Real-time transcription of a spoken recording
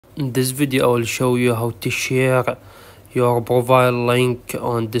In this video, I will show you how to share your profile link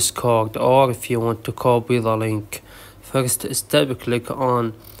on Discord, or if you want to copy the link. First step, click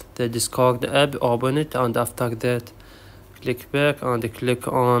on the Discord app, open it, and after that click back and click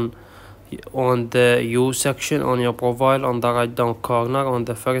on the U section on your profile on the right down corner on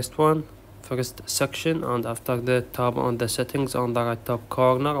the first section, and after that tap on the settings on the right top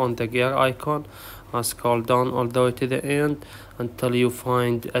corner on the gear icon and scroll down all the way to the end until you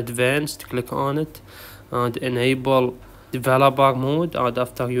find advanced. Click on it and enable developer mode, and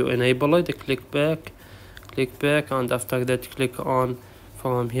after you enable it click back and after that click on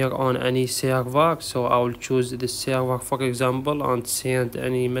from here on any server. So I will choose this server for example and send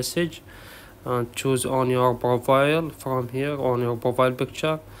any message, and choose on your profile from here on your profile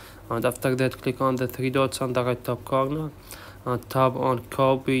picture, and after that click on the three dots on the right top corner and tap on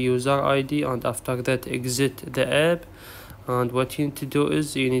copy user ID, and after that exit the app. And what you need to do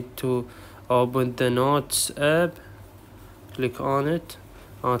is you need to open the notes app, click on it,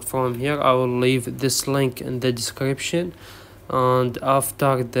 and from here I will leave this link in the description, and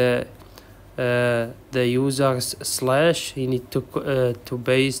after the user's slash you need to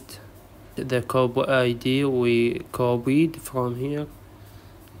paste the copy ID we copied from here,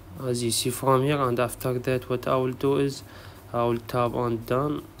 as you see from here. And after that what I will do is I will tap on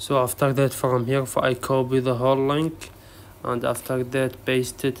done. So after that from here I copy the whole link, and after that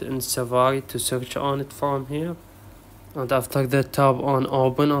paste it in Safari to search on it from here, and after that tap on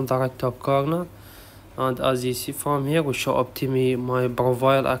open on the right top corner, and as you see from here will show up to me my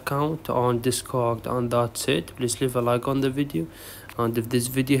profile account on Discord, and that's it. Please leave a like on the video, and if this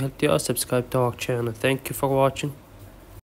video helped you out, subscribe to our channel. Thank you for watching.